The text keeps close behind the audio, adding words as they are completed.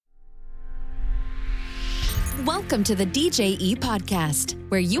Welcome to the DJE podcast,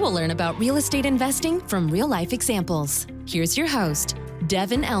 where you will learn about real estate investing from real-life examples. Here's your host,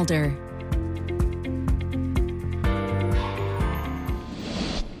 Devin Elder.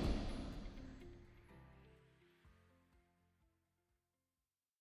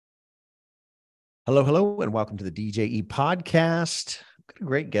 Hello, and welcome to the DJE podcast. I've got a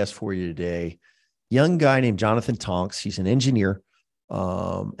great guest for you today. Young guy named Jonathan Tonks. He's an engineer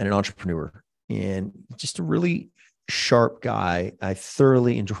and an entrepreneur, and just a really sharp guy. I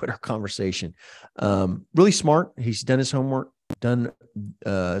thoroughly enjoyed our conversation. Really smart. He's done his homework, in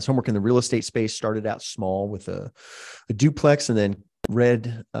the real estate space, started out small with a duplex, and then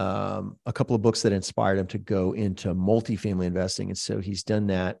read a couple of books that inspired him to go into multifamily investing. And so he's done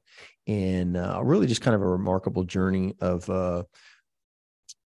that in really just kind of a remarkable journey of, I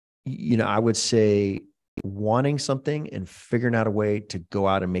would say wanting something and figuring out a way to go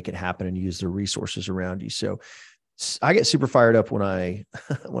out and make it happen and use the resources around you. So I get super fired up when I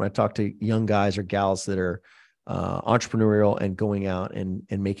talk to young guys or gals that are entrepreneurial and going out and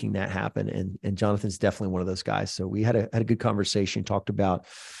making that happen. And Jonathan's definitely one of those guys. So we had a good conversation, talked about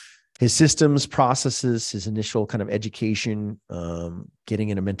his systems, processes, his initial kind of education, getting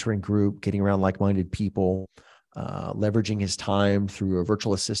in a mentoring group, getting around like-minded people, leveraging his time through a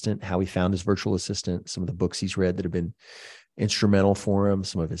virtual assistant, how he found his virtual assistant, some of the books he's read that have been instrumental for him,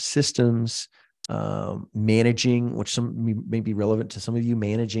 some of his systems, managing, which some may be relevant to some of you,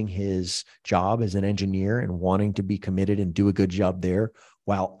 managing his job as an engineer and wanting to be committed and do a good job there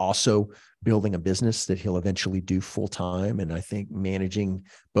while also building a business that he'll eventually do full time. And I think managing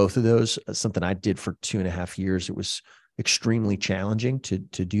both of those is something I did for 2.5 years. It was extremely challenging to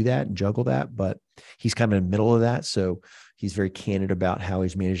do that and juggle that, but he's kind of in the middle of that. So he's very candid about how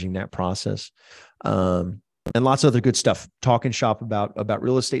he's managing that process. And lots of other good stuff, talking shop about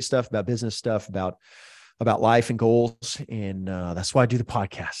real estate stuff, about business stuff, about life and goals. And that's why I do the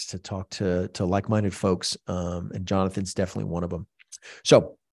podcast, to talk to like-minded folks. And Jonathan's definitely one of them.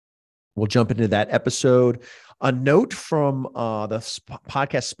 So we'll jump into that episode. A note from the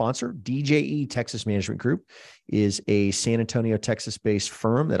podcast sponsor, DJE Texas Management Group, is a San Antonio, Texas-based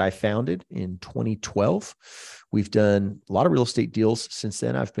firm that I founded in 2012. We've done a lot of real estate deals since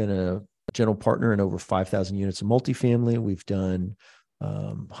then. I've been a general partner in over 5,000 units of multifamily. We've done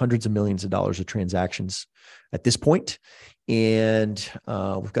hundreds of millions of dollars of transactions at this point. And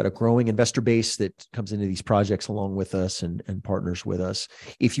we've got a growing investor base that comes into these projects along with us and partners with us.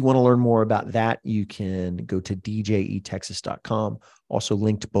 If you want to learn more about that, you can go to djetexas.com, also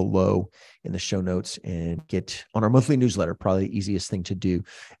linked below in the show notes, and get on our monthly newsletter, probably the easiest thing to do.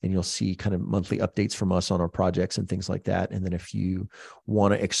 And you'll see kind of monthly updates from us on our projects and things like that. And then if you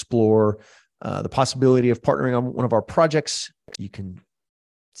want to explore the possibility of partnering on one of our projects, you can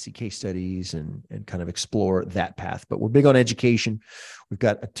see case studies and kind of explore that path. But we're big on education. We've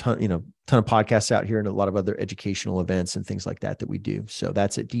got a ton of podcasts out here and a lot of other educational events and things like that we do. So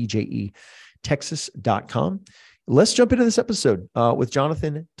that's at djetexas.com. Let's jump into this episode with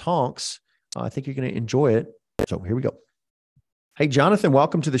Jonathan Tonks. I think you're going to enjoy it. So here we go. Hey, Jonathan,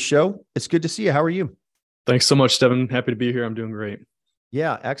 welcome to the show. It's good to see you. How are you? Thanks so much, Devin. Happy to be here. I'm doing great.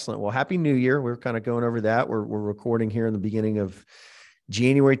 Yeah, excellent. Well, Happy New Year. We're kind of going over that. We're recording here in the beginning of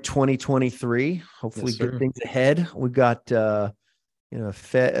January 2023. Hopefully, good things ahead. We've got a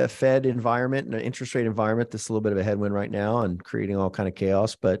Fed environment and an interest rate environment that's a little bit of a headwind right now and creating all kind of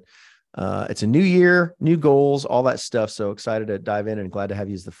chaos. But it's a new year, new goals, all that stuff. So excited to dive in and glad to have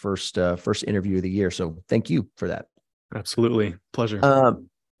you as the first interview of the year. So thank you for that. Absolutely, pleasure.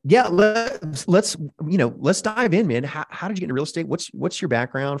 Yeah, let's dive in, man. How did you get into real estate? What's your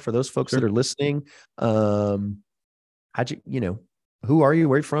background for those folks that are listening? Who are you?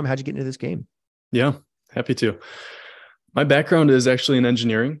 Where are you from? How'd you get into this game? Yeah, happy to. My background is actually in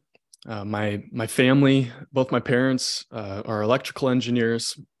engineering. My family, both my parents are electrical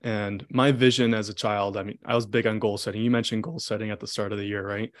engineers, and my vision as a child, I was big on goal setting. You mentioned goal setting at the start of the year,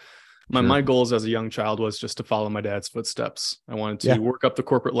 right? My goals as a young child was just to follow my dad's footsteps. I wanted to work up the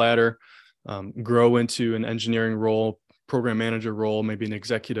corporate ladder, grow into an engineering role, program manager role, maybe an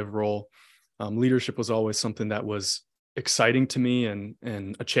executive role. Leadership was always something that was exciting to me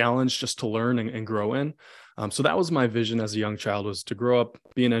and a challenge just to learn and grow in. So that was my vision as a young child, was to grow up,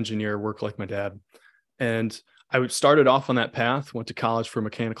 be an engineer, work like my dad. And I started off on that path, went to college for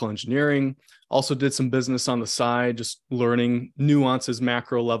mechanical engineering, also did some business on the side, just learning nuances,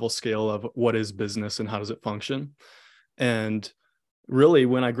 macro level scale of what is business and how does it function. And really,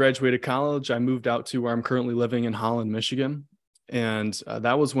 when I graduated college, I moved out to where I'm currently living in Holland, Michigan. And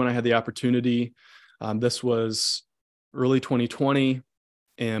that was when I had the opportunity. This was early 2020.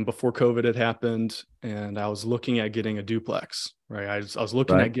 and before COVID had happened, and I was looking at getting a duplex, right? I was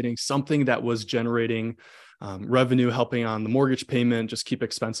looking at getting something that was generating revenue, helping on the mortgage payment, just keep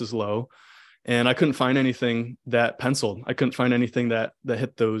expenses low. And I couldn't find anything that penciled. I couldn't find anything that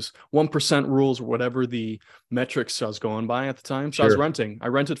hit those 1% rules or whatever the metrics I was going by at the time. So I was renting. I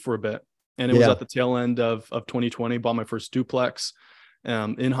rented for a bit, and it was at the tail end of 2020. Bought my first duplex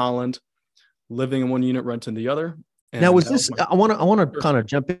in Holland, living in one unit, renting the other. And now, was this? I want to kind of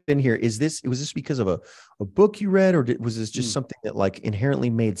jump in here. Was this because of a book you read, or was this just something that like inherently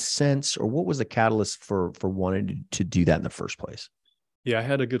made sense, or what was the catalyst for wanting to do that in the first place? Yeah, I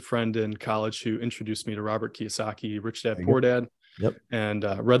had a good friend in college who introduced me to Robert Kiyosaki, Rich Dad, Poor Dad. Yep. And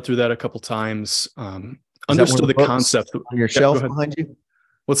read through that a couple times. Understood the concept on your shelf behind you.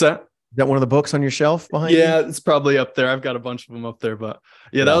 What's that? Is that one of the books on your shelf behind you? Yeah, it's probably up there. I've got a bunch of them up there, but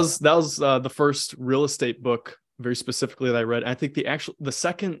that was the first real estate book, very specifically, that I read. I think the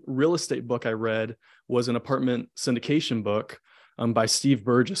second real estate book I read was an apartment syndication book by Steve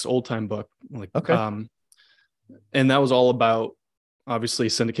Burgess, old time book. And that was all about obviously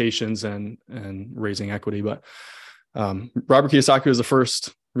syndications and raising equity. But Robert Kiyosaki was the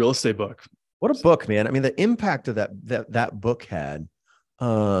first real estate book. What a book, man. I mean, the impact of that book had,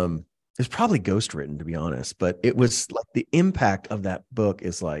 it's probably ghostwritten, to be honest, but it was like the impact of that book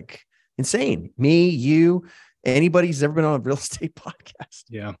is like insane. Me, you, anybody who's ever been on a real estate podcast.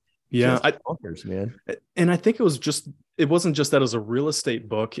 Yeah. Bonkers, man. And I think it wasn't just that it was a real estate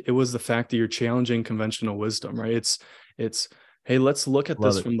book. It was the fact that you're challenging conventional wisdom, right? It's, hey, let's look at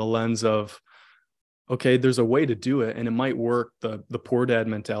this from the lens of, okay, there's a way to do it and it might work. The poor dad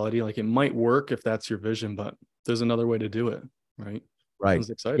mentality, like it might work if that's your vision, but there's another way to do it. Right. Right.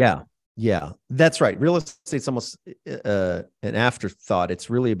 Exciting. Yeah, that's right. Real estate's almost an afterthought. It's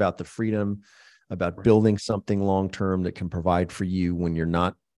really about the freedom, about building something long-term that can provide for you when you're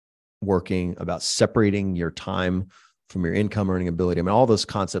not working, about separating your time from your income earning ability. I mean, all those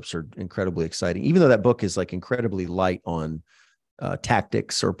concepts are incredibly exciting, even though that book is like incredibly light on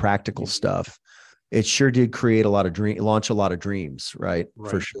tactics or practical stuff. It sure did create launch a lot of dreams, right?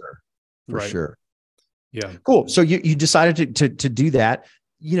 For sure. For sure. Yeah. Cool. So you decided to do that.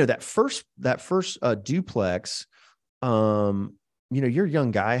 You know, that first duplex, you're a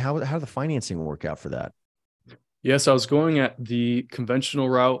young guy. How did the financing work out for that? Yes, I was going at the conventional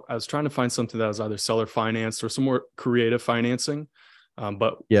route. I was trying to find something that was either seller financed or some more creative financing.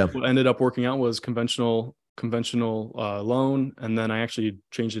 But what ended up working out was conventional loan. And then I actually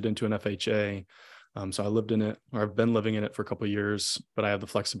changed it into an FHA. So I lived in it, or I've been living in it for a couple of years, but I have the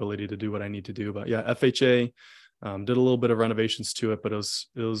flexibility to do what I need to do. But yeah, FHA, did a little bit of renovations to it, but it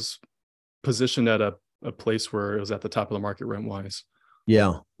was positioned at a place where it was at the top of the market rent wise.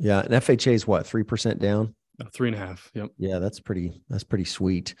 Yeah. Yeah. And FHA is what, 3% down? 3.5. Yep. Yeah. That's pretty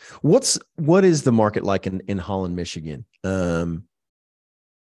sweet. What is the market like in Holland, Michigan?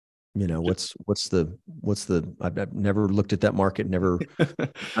 What's the, I've never looked at that market. I don't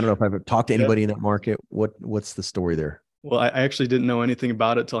know if I've talked to anybody in that market. What's the story there? Well, I actually didn't know anything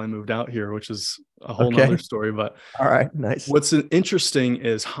about it till I moved out here, which is a whole nother story. But all right, nice. What's interesting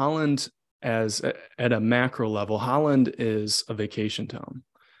is Holland, at a macro level, Holland is a vacation town.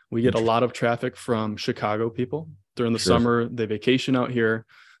 We get a lot of traffic from Chicago people during the summer. They vacation out here,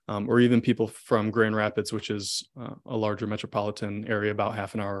 or even people from Grand Rapids, which is a larger metropolitan area, about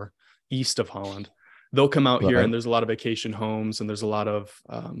half an hour east of Holland. They'll come out here, and there's a lot of vacation homes, and there's a lot of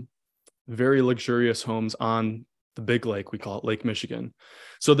very luxurious homes on the big lake. We call it Lake Michigan.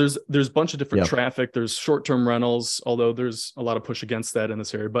 So there's a bunch of different traffic. There's short-term rentals, although there's a lot of push against that in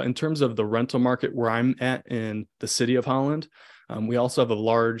this area. But in terms of the rental market where I'm at in the city of Holland, we also have a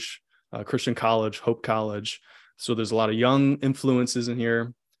large Christian college, Hope College. So there's a lot of young influences in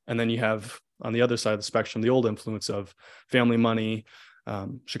here. And then you have on the other side of the spectrum, the old influence of family money,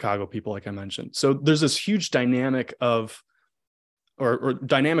 Chicago people, like I mentioned. So there's this huge dynamic or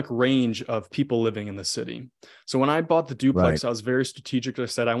dynamic range of people living in the city. So when I bought the duplex, I was very strategic. I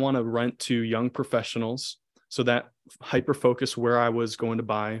said, I want to rent to young professionals. So that hyper focus where I was going to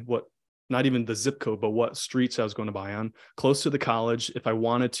buy, not even the zip code, but what streets I was going to buy on, close to the college. If I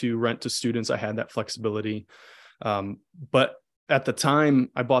wanted to rent to students, I had that flexibility. But at the time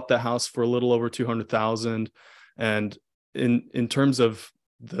I bought that house for a little over $200,000. And in terms of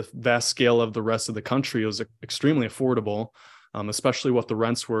the vast scale of the rest of the country, it was extremely affordable. Especially what the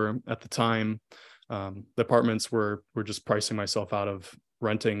rents were at the time. The apartments were just pricing myself out of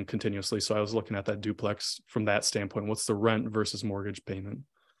renting continuously. So I was looking at that duplex from that standpoint. What's the rent versus mortgage payment?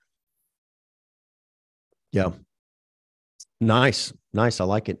 Yeah. Nice. I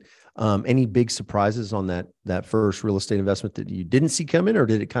like it. Any big surprises on that first real estate investment that you didn't see coming, or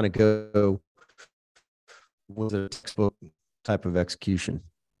did it kind of go with a textbook type of execution?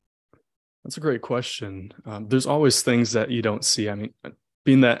 That's a great question. There's always things that you don't see. I mean,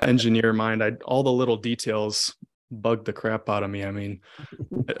 being that engineer mind, all the little details bugged the crap out of me. I mean,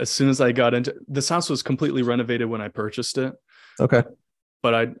 as soon as I got into this, house was completely renovated when I purchased it. Okay.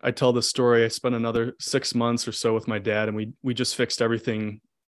 But I tell the story. I spent another 6 months or so with my dad, and we just fixed everything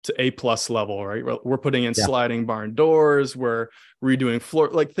to A+ level, right? We're putting in sliding barn doors, we're redoing floor,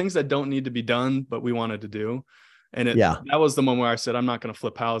 like things that don't need to be done, but we wanted to do. And that was the moment where I said, I'm not going to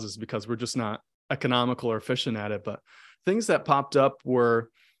flip houses because we're just not economical or efficient at it. But things that popped up were,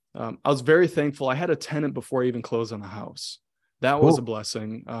 I was very thankful. I had a tenant before I even closed on the house. That was a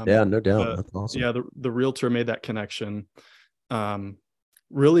blessing. Yeah, no doubt. That's awesome. Yeah, the realtor made that connection.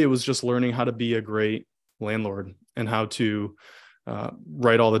 Really, it was just learning how to be a great landlord and how to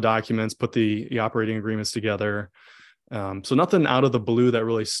write all the documents, put the operating agreements together. So nothing out of the blue that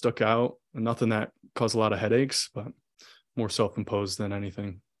really stuck out, and nothing that caused a lot of headaches, but more self-imposed than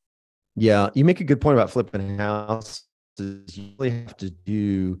anything. Yeah, you make a good point about flipping houses. You really have to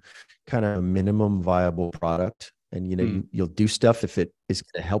do kind of a minimum viable product. And, you'll do stuff if it is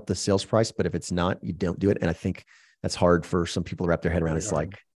going to help the sales price, but if it's not, you don't do it. And I think that's hard for some people to wrap their head around. It's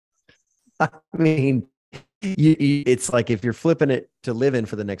like, I mean, it's like if you're flipping it to live in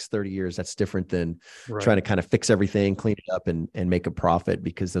for the next 30 years, that's different than trying to kind of fix everything, clean it up, and make a profit,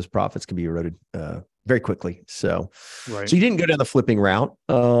 because those profits can be eroded very quickly. So you didn't go down the flipping route.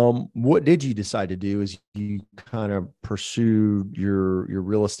 What did you decide to do as you kind of pursued your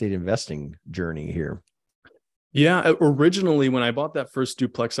real estate investing journey here? Yeah, originally when I bought that first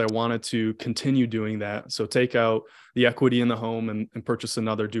duplex, I wanted to continue doing that. So take out the equity in the home and purchase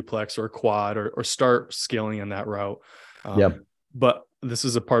another duplex or a quad, or start scaling in that route. But this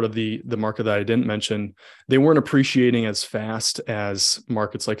is a part of the market that I didn't mention. They weren't appreciating as fast as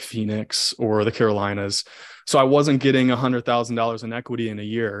markets like Phoenix or the Carolinas. So I wasn't getting $100,000 in equity in a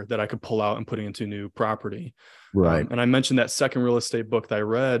year that I could pull out and put into new property. Right. And I mentioned that second real estate book that I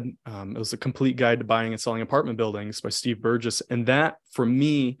read. It was a complete guide to buying and selling apartment buildings by Steve Burgess. And that, for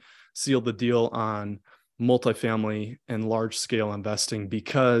me, sealed the deal on multifamily and large scale investing,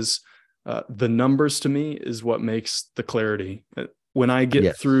 because the numbers to me is what makes the clarity. When I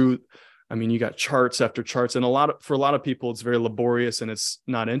get through, I mean, you got charts after charts, and for a lot of people, it's very laborious and it's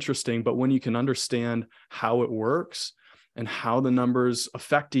not interesting. But when you can understand how it works and how the numbers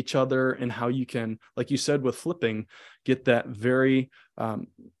affect each other, and how you can, like you said, with flipping, get that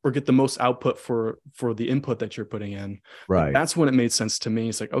or get the most output for the input that you're putting in. Right. That's when it made sense to me.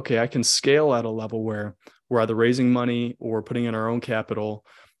 It's like, okay, I can scale at a level where we're either raising money or putting in our own capital.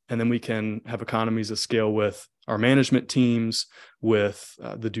 And then we can have economies of scale with our management teams, with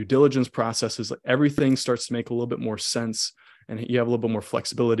the due diligence processes. Like, everything starts to make a little bit more sense, and you have a little bit more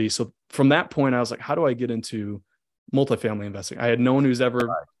flexibility. So from that point, I was like, how do I get into multifamily investing? I had no one who's ever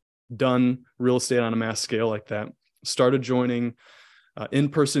done real estate on a mass scale like that. Started joining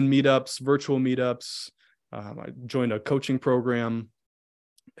in-person meetups, virtual meetups. I joined a coaching program,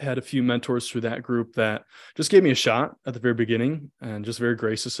 had a few mentors through that group that just gave me a shot at the very beginning, and just very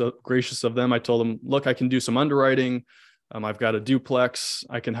gracious of them. I told them, look, I can do some underwriting. I've got a duplex.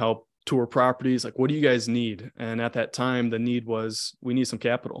 I can help tour properties. Like, what do you guys need? And at that time, the need was, we need some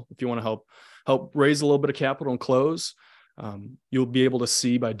capital. If you want to help raise a little bit of capital and close, you'll be able to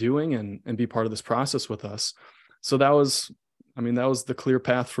see by doing and be part of this process with us. So that was the clear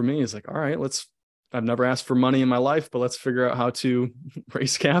path for me. Is like, all right, I've never asked for money in my life, but let's figure out how to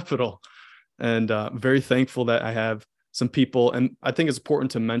raise capital. And very thankful that I have some people. And I think it's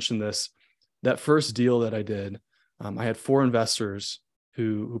important to mention this, that first deal that I did, I had 4 investors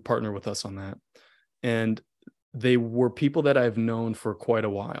who partner with us on that. And they were people that I've known for quite a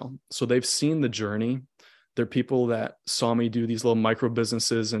while. So they've seen the journey. They're people that saw me do these little micro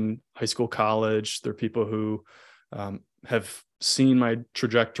businesses in high school, college. They're people who have seen my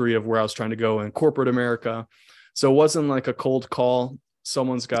trajectory of where I was trying to go in corporate America. So it wasn't like a cold call.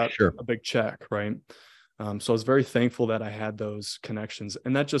 Someone's got a big check, right? So I was very thankful that I had those connections.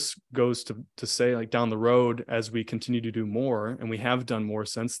 And that just goes to say, like, down the road, as we continue to do more, and we have done more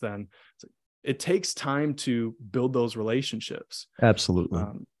since then, it takes time to build those relationships. Absolutely.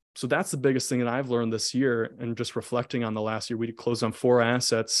 So that's the biggest thing that I've learned this year. And just reflecting on the last year, we closed on 4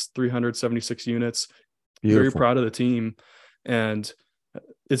 assets, 376 units. Beautiful. Very proud of the team. And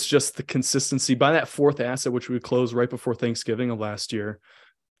it's just the consistency. By that 4th asset, which we closed right before Thanksgiving of last year,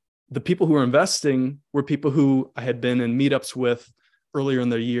 the people who were investing were people who I had been in meetups with earlier in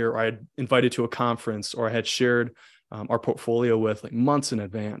the year, or I had invited to a conference, or I had shared our portfolio with like months in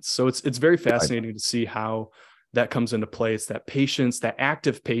advance. So it's very fascinating to see how that comes into play. It's that patience, that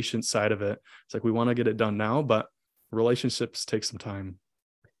active patience side of it. It's like, we want to get it done now, but relationships take some time.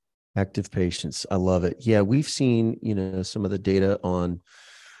 Active patience. I love it. Yeah. We've seen, some of the data on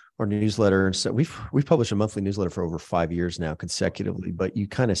our newsletter. And so we've published a monthly newsletter for over 5 years now consecutively, but you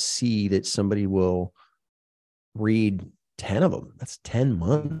kind of see that somebody will read 10 of them. That's 10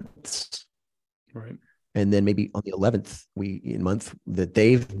 months. Right. And then maybe on the 11th month that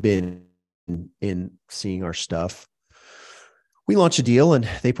they've been in seeing our stuff, we launch a deal and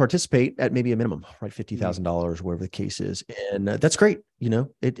they participate at maybe a minimum, right? $50,000, whatever the case is. And that's great.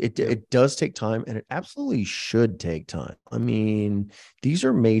 It does take time, and it absolutely should take time. I mean, these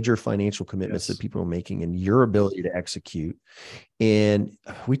are major financial commitments that people are making, and your ability to execute. And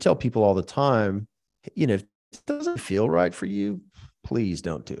we tell people all the time, if it doesn't feel right for you, please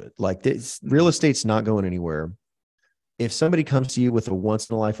don't do it. Like, this real estate's not going anywhere. If somebody comes to you with a once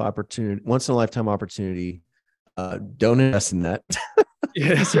in a lifetime opportunity, don't invest in that.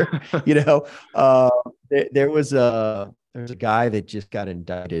 There was a guy that just got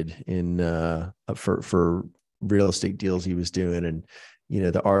indicted for real estate deals he was doing. And,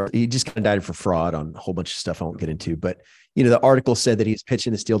 he just got indicted for fraud on a whole bunch of stuff I won't get into, but, the article said that he's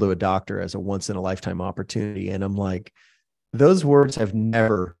pitching this deal to a doctor as a once in a lifetime opportunity. And I'm like, those words have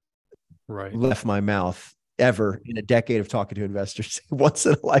never left my mouth ever in a decade of talking to investors. Once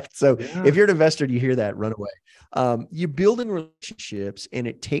in a life. So if you're an investor and you hear that, run away. You're building relationships, and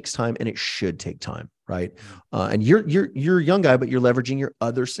it takes time, and it should take time. Right. And you're a young guy, but you're leveraging your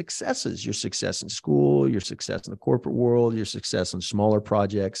other successes, your success in school, your success in the corporate world, your success on smaller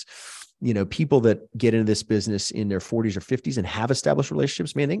projects. People that get into this business in their 40s or 50s and have established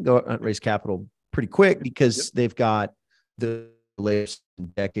relationships, man, they can go out and raise capital pretty quick because they've got the latest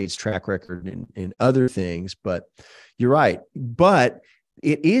decades track record in other things. But you're right. But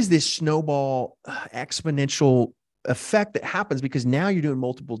it is this snowball exponential effect that happens because now you're doing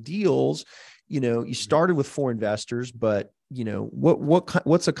multiple deals. You started with 4 investors, but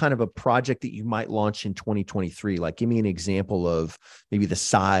what's a kind of a project that you might launch in 2023? Like, give me an example of maybe the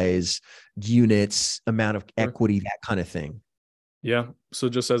size, units, amount of equity, that kind of thing. Yeah. So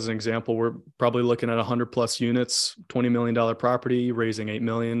just as an example, we're probably looking at 100 plus units, $20 million property, raising 8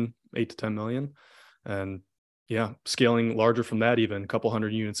 to 10 million. And scaling larger from that, even a couple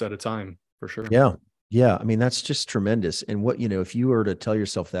hundred units at a time, for sure. Yeah. Yeah. I mean, that's just tremendous. And if you were to tell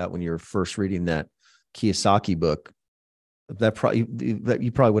yourself that when you're first reading that Kiyosaki book, you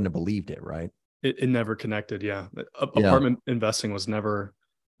probably wouldn't have believed it, right? It never connected. Yeah. Apartment investing was never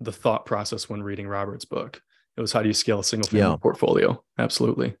the thought process when reading Robert's book. It was, how do you scale a single family portfolio?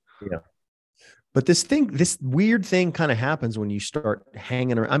 Absolutely. Yeah. But this weird thing kind of happens when you start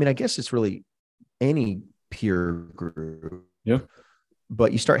hanging around. I mean, I guess it's really any peer group. Yeah.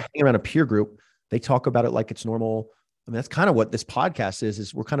 But you start hanging around a peer group, they talk about it like it's normal. I mean, that's kind of what this podcast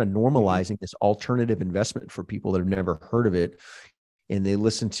is we're kind of normalizing this alternative investment for people that have never heard of it. And they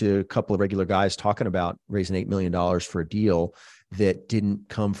listen to a couple of regular guys talking about raising $8 million for a deal that didn't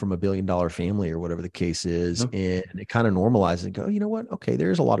come from $1 billion family or whatever the case is. And it kind of normalizes and go, you know what? Okay,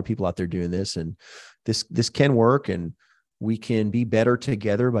 there's a lot of people out there doing this, and this can work, and we can be better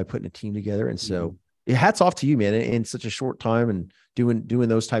together by putting a team together. And so hats off to you, man, in such a short time and doing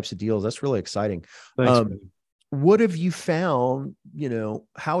those types of deals. That's really exciting. Thanks, what have you found?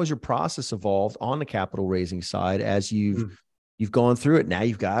 How has your process evolved on the capital raising side as you've gone through it? Now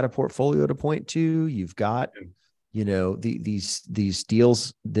you've got a portfolio to point to. You've got, these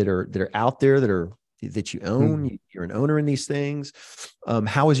deals that are out there that you own. You're an owner in these things.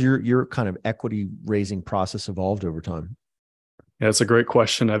 How has your kind of equity raising process evolved over time? Yeah, it's a great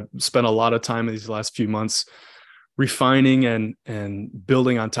question. I've spent a lot of time in these last few months refining and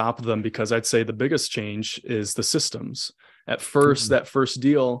building on top of them, because I'd say the biggest change is the systems. At first, that first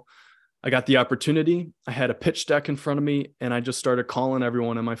deal, I got the opportunity. I had a pitch deck in front of me, and I just started calling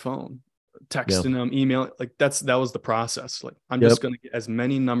everyone on my phone, texting them, emailing. Like that was the process. Like, I'm just going to get as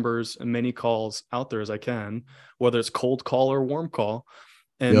many numbers and many calls out there as I can, whether it's cold call or warm call,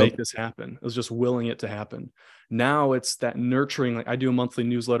 and make this happen. It was just willing it to happen. Now it's that nurturing. Like, I do a monthly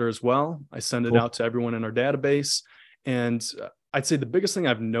newsletter as well. I send it out to everyone in our database. And I'd say the biggest thing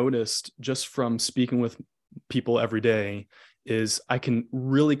I've noticed just from speaking with people every day is I can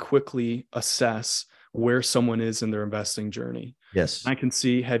really quickly assess where someone is in their investing journey. Yes. I can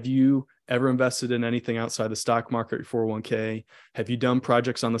see, have you ever invested in anything outside the stock market, your 401k? Have you done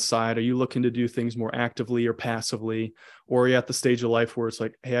projects on the side? Are you looking to do things more actively or passively? Or are you at the stage of life where it's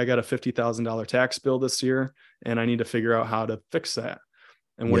like, hey, I got a $50,000 tax bill this year, and I need to figure out how to fix that?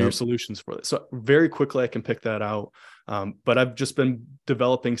 And what are your solutions for this? So very quickly I can pick that out. But I've just been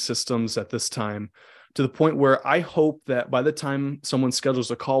developing systems at this time to the point where I hope that by the time someone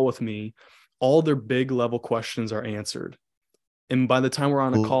schedules a call with me, all their big level questions are answered. And by the time we're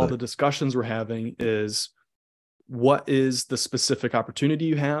on a call, the discussions we're having is, what is the specific opportunity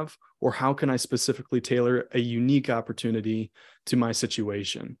you have? Or how can I specifically tailor a unique opportunity to my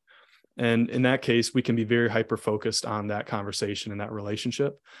situation? And in that case, we can be very hyper-focused on that conversation and that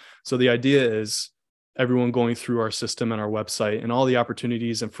relationship. So the idea is everyone going through our system and our website and all the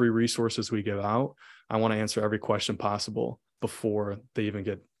opportunities and free resources we give out, I want to answer every question possible before they even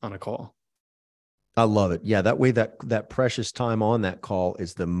get on a call. I love it. Yeah, that way that precious time on that call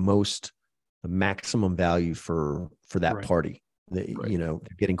is the maximum value for that party.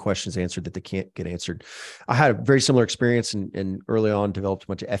 Getting questions answered that they can't get answered. I had a very similar experience and early on developed a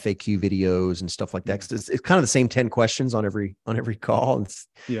bunch of FAQ videos and stuff like that. 'Cause it's kind of the same 10 questions on every call. And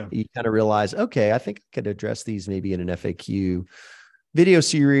you kind of realize, okay, I think I could address these maybe in an FAQ video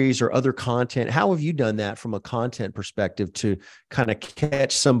series or other content. How have you done that from a content perspective to kind of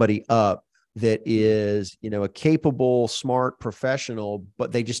catch somebody up that is, a capable, smart professional,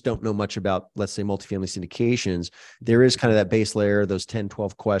 but they just don't know much about, let's say, multifamily syndications? There is kind of that base layer, those 10,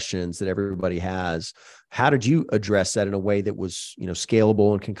 12 questions that everybody has. How did you address that in a way that was,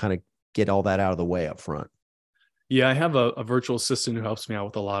 scalable and can kind of get all that out of the way up front? Yeah, I have a virtual assistant who helps me out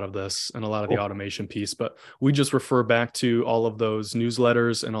with a lot of this and a lot of the automation piece, but we just refer back to all of those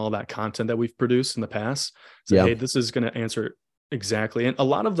newsletters and all that content that we've produced in the past. So, hey, this is going to answer exactly. And a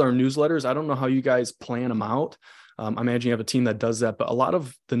lot of our newsletters, I don't know how you guys plan them out. I imagine you have a team that does that, but a lot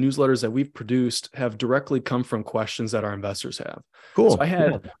of the newsletters that we've produced have directly come from questions that our investors have. Cool. So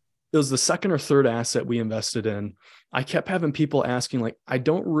it was the second or third asset we invested in. I kept having people asking, like, I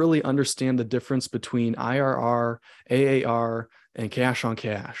don't really understand the difference between IRR, AAR, and cash on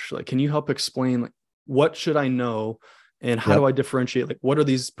cash. Like, can you help explain, like, what should I know and how do I differentiate? Like, what do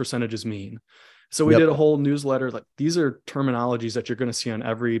these percentages mean? So we did a whole newsletter. Like, these are terminologies that you're going to see on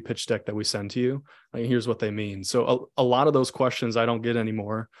every pitch deck that we send to you. Like, here's what they mean. So a lot of those questions I don't get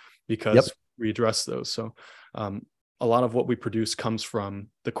anymore because we address those. So a lot of what we produce comes from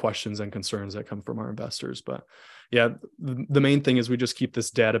the questions and concerns that come from our investors. But yeah, the main thing is we just keep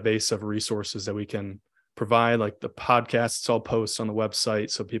this database of resources that we can provide, like the podcasts, all posts on the website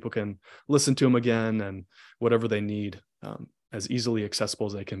so people can listen to them again and whatever they need, as easily accessible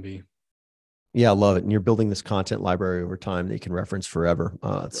as they can be. Yeah, I love it. And you're building this content library over time that you can reference forever.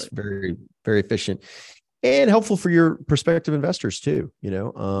 It's very, very efficient and helpful for your prospective investors too. They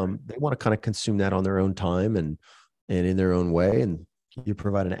want to kind of consume that on their own time and in their own way. And you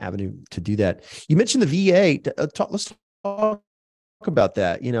provide an avenue to do that. You mentioned the VA. Let's talk about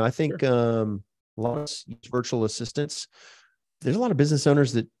that. I think a lot of virtual assistants, there's a lot of business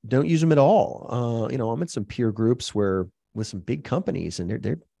owners that don't use them at all. I'm in some peer groups with some big companies and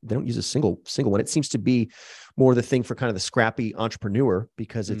they don't use a single one. It seems to be more the thing for kind of the scrappy entrepreneur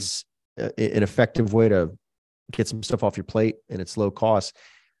because it's an effective way to get some stuff off your plate and it's low cost.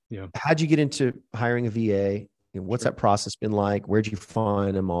 Yeah. How'd you get into hiring a VA? What's that process been like? Where'd you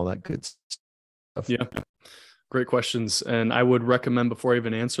find them? All that good stuff. Yeah. Great questions. And I would recommend, before I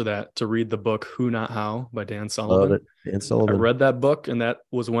even answer that, to read the book Who Not How by Dan Sullivan. Love it. Dan Sullivan. I read that book, and that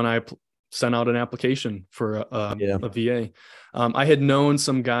was when I sent out an application for a VA. I had known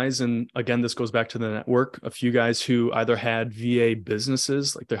some guys, and again, this goes back to the network, a few guys who either had VA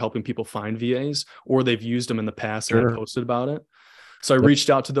businesses, like they're helping people find VAs, or they've used them in the past and I posted about it. So I reached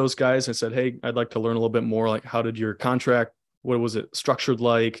out to those guys and said, hey, I'd like to learn a little bit more. Like, how did your contract, what was it structured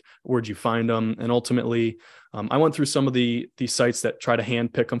like? Where'd you find them? And ultimately, I went through some of these sites that try to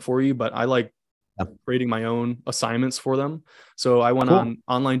hand pick them for you, but I like creating my own assignments for them. So I went on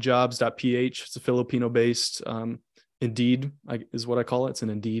onlinejobs.ph. It's a Filipino-based Indeed is what I call it. It's an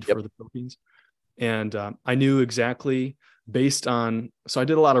Indeed for the Philippines. And I knew exactly so I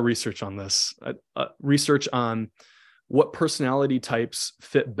did a lot of research on this, research on what personality types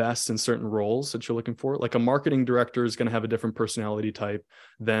fit best in certain roles that you're looking for. Like a marketing director is going to have a different personality type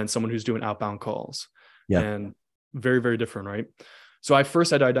than someone who's doing outbound calls. And very, very different, right? So I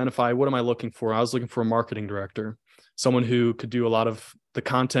first had to identify, what am I looking for? I was looking for a marketing director, someone who could do a lot of the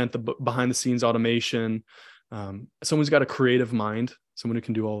content, the behind the scenes automation, someone who's got a creative mind, someone who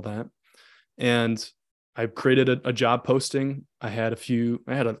can do all of that. And I created a job posting. I had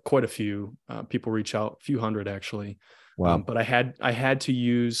quite a few people reach out, a few hundred actually. Wow. But I had to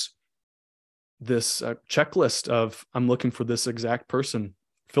use this checklist of, I'm looking for this exact person,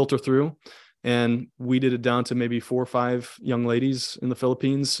 filter through. And we did it down to maybe 4 or 5 young ladies in the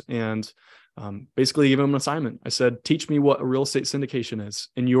Philippines. And basically gave them an assignment. I said, teach me what a real estate syndication is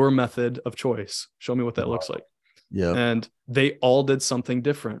in your method of choice. Show me what that looks like. Yeah. And they all did something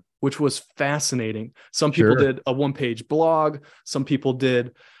different, which was fascinating. Some people did a one-page blog. Some people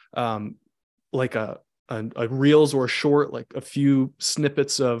did like a reels or a short, like a few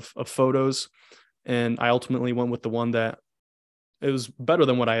snippets of photos. And I ultimately went with the one that it was better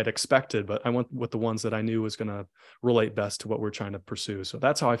than what I had expected, but I went with the ones that I knew was going to relate best to what we're trying to pursue. So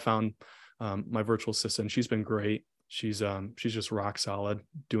that's how I found my virtual assistant. She's been great. She's just rock solid,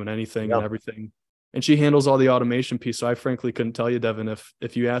 doing anything and everything. And she handles all the automation piece. So I frankly couldn't tell you, Devin,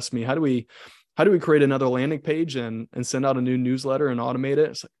 if you asked me, how do we create another landing page and send out a new newsletter and automate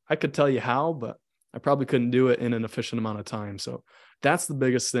it? It's like, I could tell you how, but I probably couldn't do it in an efficient amount of time. So that's the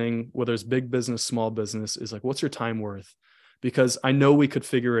biggest thing, whether it's big business, small business, is like, what's your time worth? Because I know we could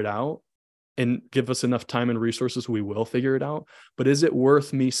figure it out, and give us enough time and resources, we will figure it out. But is it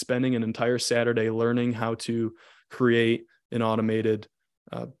worth me spending an entire Saturday learning how to create an automated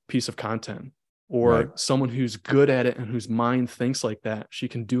piece of content? Or someone who's good at it and whose mind thinks like that, she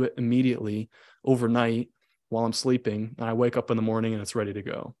can do it immediately overnight while I'm sleeping. And I wake up in the morning and it's ready to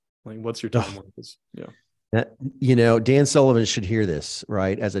go. Like, what's your time worth? Yeah. Dan Sullivan should hear this,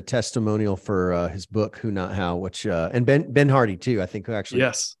 right? As a testimonial for his book, Who Not How, which, and Ben Hardy too, I think, who actually,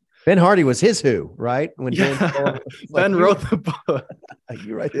 yes. Ben Hardy was his who, right? When Ben wrote the book.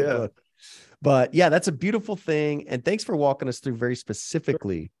 You write the book. But yeah, that's a beautiful thing. And thanks for walking us through very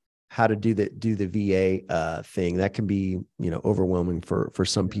specifically how to do the VA thing. That can be, overwhelming for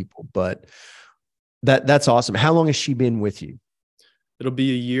some people, but that's awesome. How long has she been with you? It'll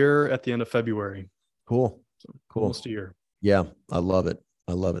be a year at the end of February. Cool. So Cool. Almost a year. Yeah. I love it.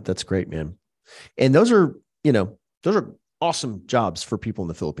 That's great, man. And those are awesome jobs for people in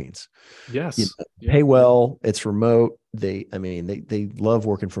the Philippines. Yes. Pay well. It's remote. They love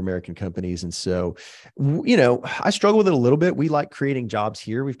working for American companies. And so, I struggle with it a little bit. We like creating jobs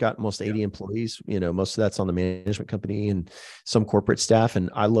here. We've got almost 80 employees, most of that's on the management company and some corporate staff. And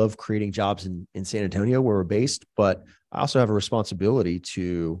I love creating jobs in San Antonio where we're based, but I also have a responsibility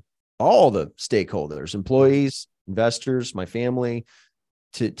to all the stakeholders, employees, investors, my family,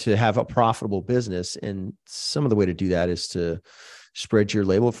 to have a profitable business. And some of the way to do that is to spread your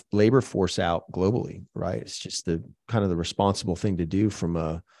labor force out globally, right? It's just the kind of the responsible thing to do from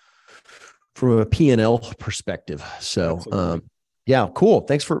a P&L perspective. So, yeah, cool.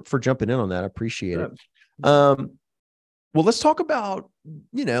 Thanks for jumping in on that. I appreciate it. Well, let's talk about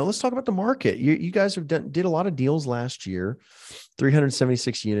the market. You guys did a lot of deals last year,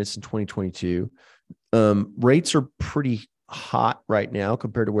 376 units in 2022. Rates are pretty hot right now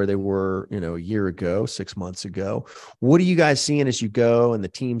compared to where they were, a year ago, 6 months ago. What are you guys seeing as you go and the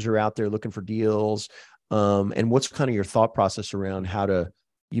teams are out there looking for deals? And what's kind of your thought process around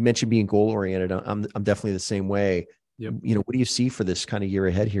you mentioned being goal oriented. I'm definitely the same way. Yep. What do you see for this kind of year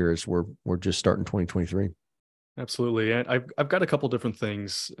ahead here as we're just starting 2023? Absolutely. And I've got a couple different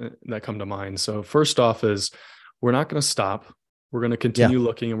things that come to mind. So first off is we're not going to stop. We're going to continue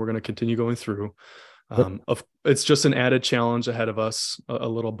looking and we're going to continue going through. It's just an added challenge ahead of us, a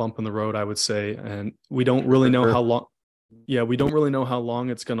little bump in the road, I would say. And we don't really know how long. Yeah, we don't really know how long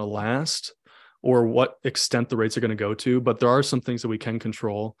it's going to last or what extent the rates are going to go to. But there are some things that we can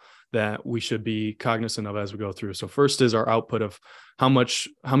control that we should be cognizant of as we go through. So first is our output of how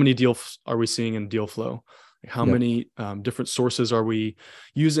many deals are we seeing in deal flow? How many different sources are we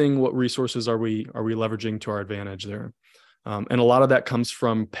using? What resources are we leveraging to our advantage there? And a lot of that comes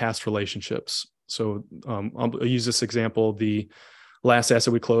from past relationships. So I'll use this example. The last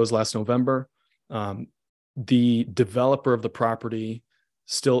asset we closed last November, the developer of the property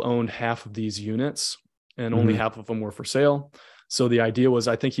still owned half of these units and only half of them were for sale. So the idea was,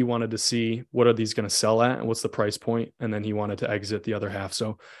 I think he wanted to see what are these going to sell at and what's the price point, and then he wanted to exit the other half.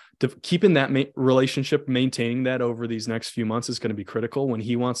 So keeping that relationship, maintaining that over these next few months is going to be critical. When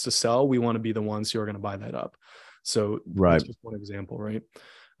he wants to sell, we want to be the ones who are going to buy that up. So that's just one example, right?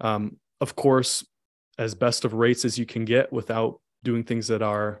 Of course, as best of rates as you can get without doing things that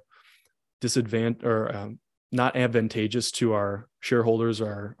are disadvantaged or not advantageous to our shareholders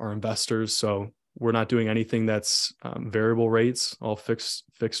or our investors. So we're not doing anything that's variable rates, all fixed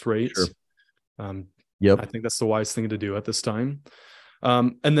rates. Sure. I think that's the wise thing to do at this time.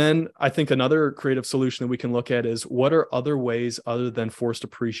 And then I think another creative solution that we can look at is what are other ways other than forced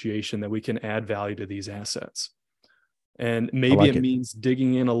appreciation that we can add value to these assets? And maybe it means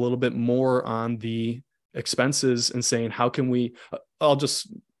digging in a little bit more on the expenses and saying, how can we, I'll just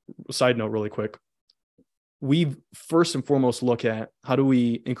side note really quick. We first and foremost look at how do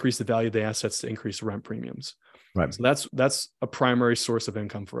we increase the value of the assets to increase rent premiums. Right. So that's a primary source of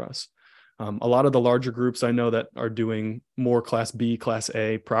income for us. A lot of the larger groups I know that are doing more Class B, Class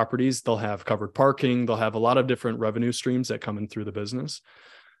A properties, they'll have covered parking. They'll have a lot of different revenue streams that come in through the business.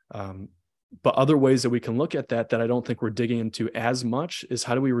 But other ways that we can look at that I don't think we're digging into as much is,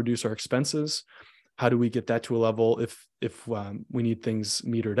 how do we reduce our expenses? How do we get that to a level if we need things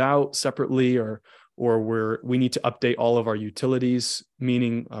metered out separately, or we need to update all of our utilities,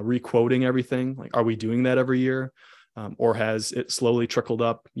 meaning requoting everything? Like, are we doing that every year? Or has it slowly trickled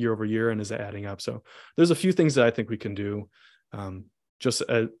up year over year, and is it adding up? So there's a few things that I think we can do, just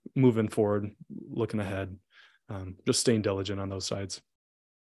moving forward, looking ahead, just staying diligent on those sides.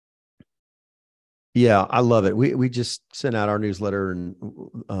 Yeah, I love it. We just sent out our newsletter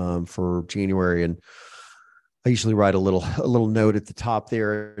and for January, and I usually write a little note at the top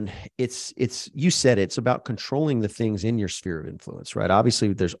there. And it's you said it's about controlling the things in your sphere of influence, right?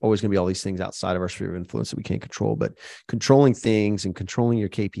 Obviously, there's always going to be all these things outside of our sphere of influence that we can't control, but controlling things and controlling your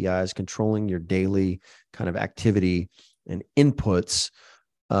KPIs, controlling your daily kind of activity and inputs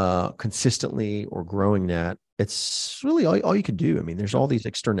consistently, or growing that. It's really all you can do. I mean, there's all these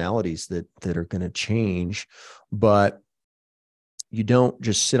externalities that are going to change, but you don't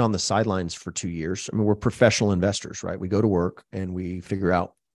just sit on the sidelines for 2 years. I mean, we're professional investors, right? We go to work and we figure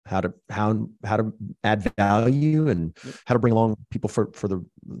out how to add value and how to bring along people for the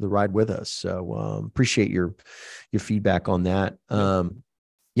ride with us. So appreciate your feedback on that.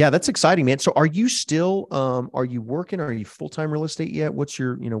 Yeah, that's exciting, man. So are you still, are you working? Are you full-time real estate yet?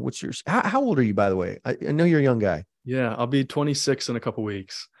 How old are you, by the way? I know you're a young guy. Yeah, I'll be 26 in a couple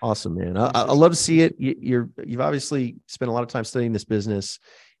weeks. Awesome, man. I love to see it. You've obviously spent a lot of time studying this business,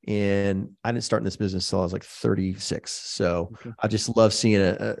 and I didn't start in this business until I was like 36. So okay. I just love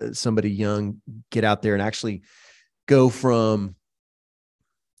seeing somebody young get out there and actually go from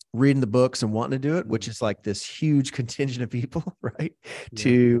reading the books and wanting to do it, which is like this huge contingent of people, right? Yeah.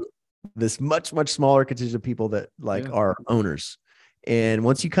 To this much, much smaller contingent of people that are owners. And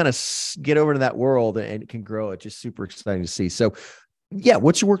once you kind of get over to that world and it can grow, it's just super exciting to see. So yeah,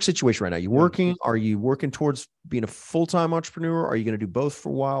 what's your work situation right now? You working? Are you working towards being a full-time entrepreneur? Are you going to do both for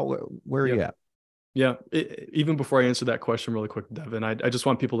a while? Where are you at? Yeah. Even before I answer that question really quick, Devin, I just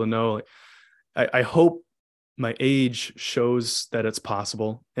want people to know, I hope my age shows that it's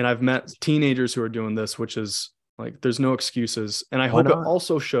possible. And I've met teenagers who are doing this, which is like, there's no excuses. And I hope it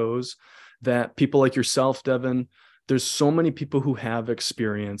also shows that people like yourself, Devin, there's so many people who have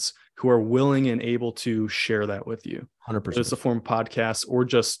experience who are willing and able to share that with you. 100%. It's a form of podcast or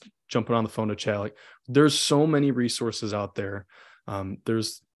just jumping on the phone to chat. Like, there's so many resources out there.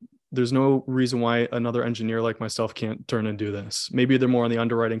 There's no reason why another engineer like myself can't turn and do this. Maybe they're more on the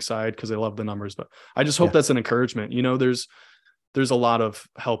underwriting side because they love the numbers, but I just hope that's an encouragement. You know, there's a lot of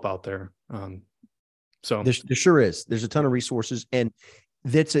help out there. So there sure is. There's a ton of resources, and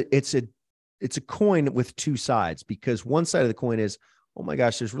it's a coin with two sides, because one side of the coin is, oh my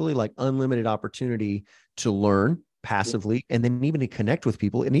gosh, there's really like unlimited opportunity to learn passively, and then even to connect with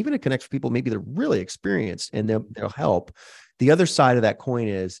people, and even to connect with people maybe they're really experienced and they'll help. The other side of that coin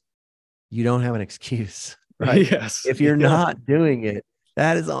is, you don't have an excuse, right? Yes. If you're not doing it,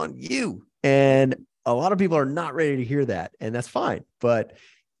 that is on you. And a lot of people are not ready to hear that, and that's fine. But,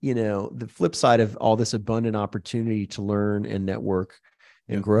 you know, the flip side of all this abundant opportunity to learn and network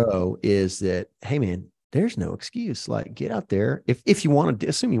and grow is that, hey man, there's no excuse. Like, get out there. If you want to,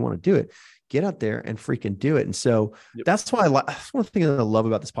 assume you want to do it, get out there and freaking do it. And so that's why that's one thing that I love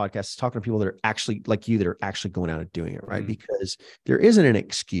about this podcast is talking to people that are actually like you, that are actually going out and doing it, right? Because there isn't an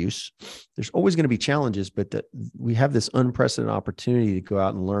excuse. There's always going to be challenges, but we have this unprecedented opportunity to go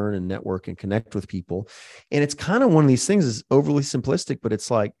out and learn and network and connect with people. And it's kind of one of these things is overly simplistic, but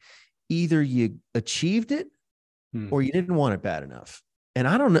it's like either you achieved it or you didn't want it bad enough. And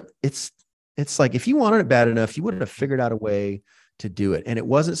I don't know. It's like, if you wanted it bad enough, you would have figured out a way to do it. And it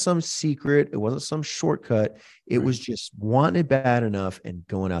wasn't some secret. It wasn't some shortcut. It was just wanting it bad enough and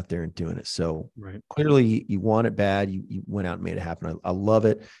going out there and doing it. So clearly you want it bad. You went out and made it happen. I love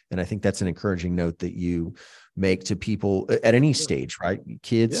it. And I think that's an encouraging note that you make to people at any stage, right?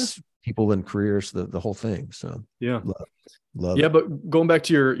 Kids, people in careers, the whole thing. So love it. But going back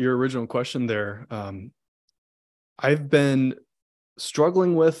to your original question there, I've been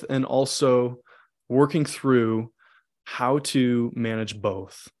struggling with and also working through how to manage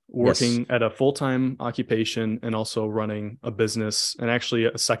both, working at a full-time occupation and also running a business, and actually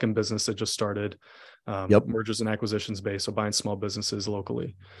a second business that just started, mergers and acquisitions based. So buying small businesses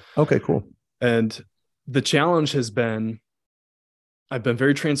locally. Okay, cool. And the challenge has been, I've been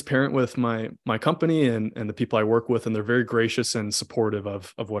very transparent with my company and the people I work with, and they're very gracious and supportive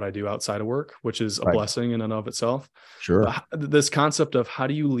of what I do outside of work, which is a blessing in and of itself. Sure. But this concept of how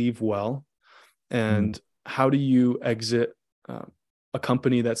do you leave well And how do you exit a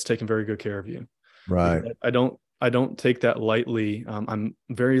company that's taken very good care of you? Right. Because I don't take that lightly. I'm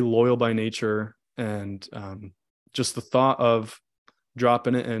very loyal by nature, and just the thought of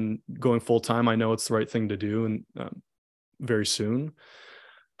dropping it and going full time, I know it's the right thing to do, and very soon.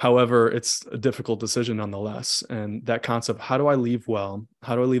 However, it's a difficult decision nonetheless. And that concept, how do I leave well?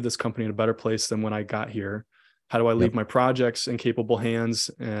 How do I leave this company in a better place than when I got here? How do I leave my projects in capable hands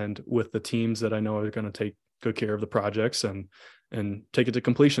and with the teams that I know are going to take good care of the projects and take it to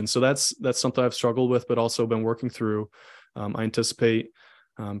completion? So that's something I've struggled with, but also been working through. I anticipate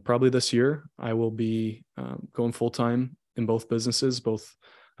probably this year I will be going full time in both businesses, both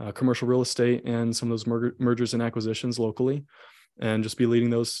commercial real estate and some of those mergers and acquisitions locally, and just be leading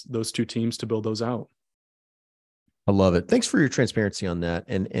those two teams to build those out. I love it. Thanks for your transparency on that.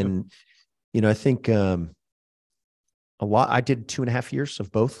 And I think I did 2.5 years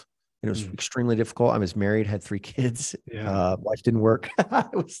of both. And it was extremely difficult. I was married, had 3 kids. Life didn't work.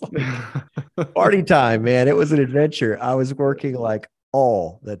 It was like party time, man. It was an adventure. I was working like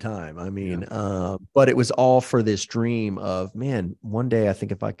all the time. I mean, but it was all for this dream of, man, one day I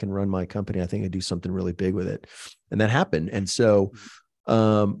think if I can run my company, I think I'd do something really big with it. And that happened. And so,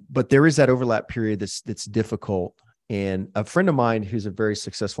 but there is that overlap period that's difficult. And a friend of mine who's a very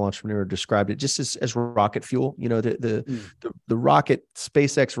successful entrepreneur described it just as rocket fuel. The rocket,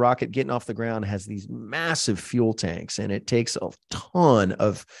 SpaceX rocket getting off the ground has these massive fuel tanks, and it takes a ton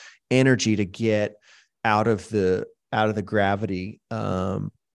of energy to get out of the gravity of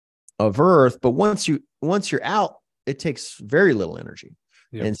Earth. But once you're out, it takes very little energy.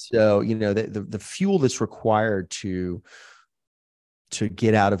 Yep. And so, the fuel that's required to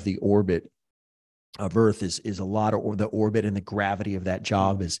get out of the orbit of Earth is a lot, or the orbit and the gravity of that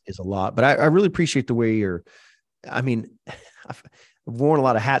job is a lot. But I really appreciate the way I've worn a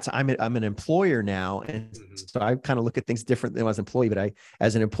lot of hats. I'm an employer now. And so I kind of look at things different than I was an employee, but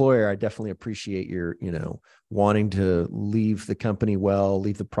as an employer, I definitely appreciate your, wanting to leave the company well,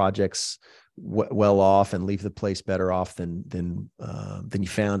 leave the projects well off, and leave the place better off than you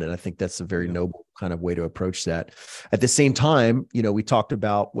found it. I think that's a very noble kind of way to approach that. At the same time, we talked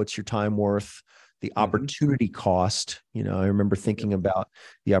about what's your time worth, the opportunity cost. I remember thinking about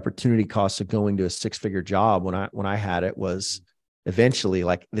the opportunity cost of going to a 6-figure job when I had it was eventually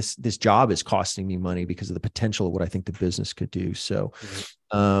like this job is costing me money because of the potential of what I think the business could do. So,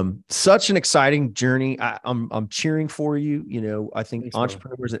 such an exciting journey. I'm cheering for you. I think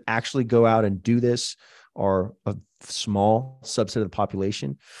entrepreneurs that actually go out and do this are a small subset of the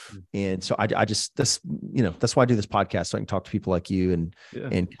population. And so that's why I do this podcast. So I can talk to people like you and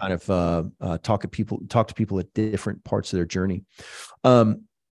kind of talk to people at different parts of their journey. But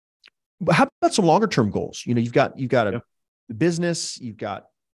how about some longer term goals? You've got a business, you've got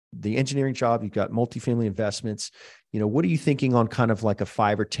the engineering job, you've got multifamily investments. What are you thinking on kind of like a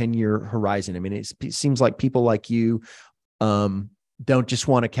 5 or 10 year horizon? I mean, it seems like people like you, don't just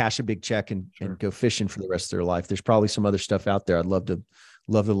want to cash a big check and go fishing for the rest of their life. There's probably some other stuff out there. I'd love to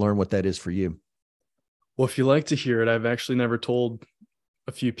learn what that is for you. Well, if you like to hear it, I've actually never told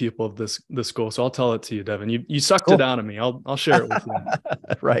a few people of this goal. So I'll tell it to you, Devin. You sucked it out of me. I'll share it with you.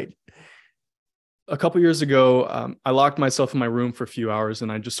 Right. A couple of years ago, I locked myself in my room for a few hours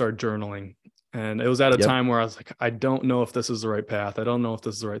and I just started journaling. And it was at a time where I was like, I don't know if this is the right path. I don't know if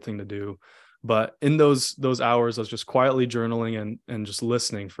this is the right thing to do. But in those hours, I was just quietly journaling and just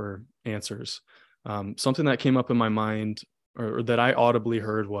listening for answers. Something that came up in my mind, or that I audibly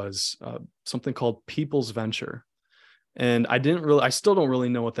heard, was something called people's venture. And I still don't really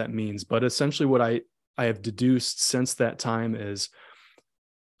know what that means, but essentially what I have deduced since that time is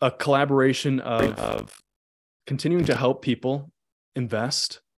a collaboration of continuing to help people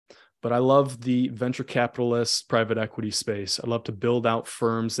invest. But I love the venture capitalist private equity space. I love to build out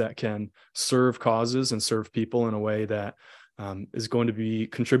firms that can serve causes and serve people in a way that is going to be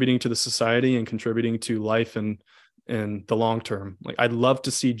contributing to the society and contributing to life and in the long term. Like, I'd love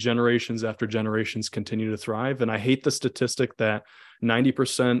to see generations after generations continue to thrive. And I hate the statistic that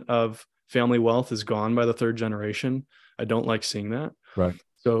 90% of family wealth is gone by the 3rd generation. I don't like seeing that. Right.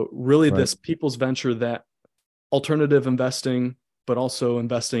 So really this people's venture, that alternative investing, but also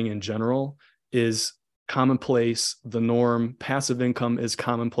investing in general, is commonplace, the norm. Passive income is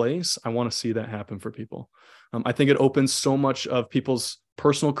commonplace. I want to see that happen for people. I think it opens so much of people's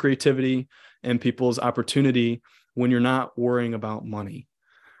personal creativity and people's opportunity when you're not worrying about money.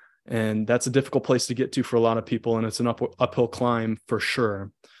 And that's a difficult place to get to for a lot of people. And it's an uphill climb for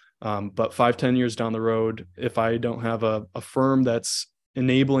sure. But 5-10 years down the road, if I don't have a firm that's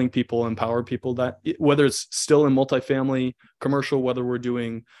enabling people, empower people, that whether it's still in multifamily, commercial, whether we're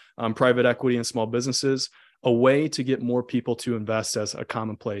doing private equity and small businesses, a way to get more people to invest as a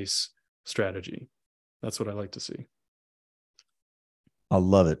commonplace strategy. That's what I like to see. I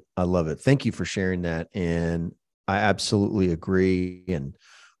love it. I love it. Thank you for sharing that. And I absolutely agree. And,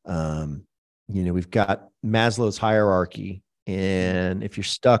 we've got Maslow's hierarchy, and if you're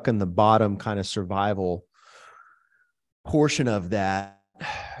stuck in the bottom kind of survival portion of that,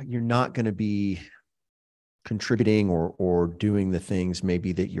 you're not going to be contributing or doing the things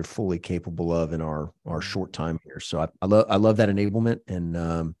maybe that you're fully capable of in our short time here. So I love that enablement, and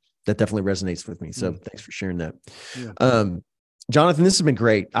that definitely resonates with me. So thanks for sharing that. Yeah. Jonathan, this has been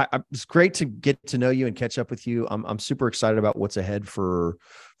great. It's great to get to know you and catch up with you. I'm super excited about what's ahead for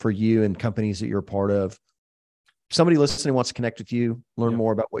you and companies that you're a part of. If somebody listening wants to connect with you, learn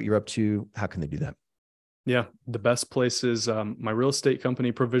more about what you're up to, how can they do that? Yeah, the best place is my real estate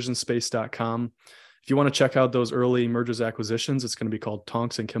company, provisionspace.com. If you want to check out those early mergers acquisitions, it's going to be called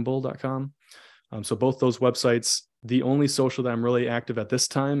tonksandkimball.com. So both those websites. The only social that I'm really active at this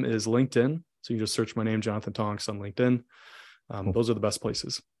time is LinkedIn. So you can just search my name, Jonathan Tonks, on LinkedIn. Those are the best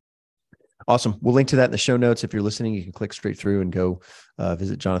places. Awesome. We'll link to that in the show notes. If you're listening, you can click straight through and go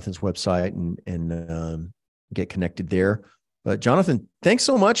visit Jonathan's website and get connected there. But Jonathan, thanks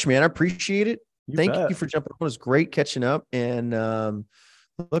so much, man. I appreciate it. Thank you for jumping on. It was great catching up. And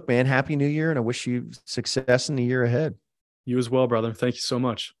look, man, happy New Year. And I wish you success in the year ahead. You as well, brother. Thank you so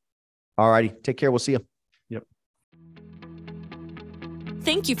much. All righty. Take care. We'll see you. Yep.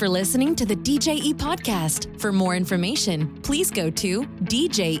 Thank you for listening to the DJE podcast. For more information, please go to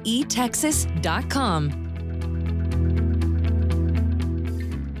djetexas.com.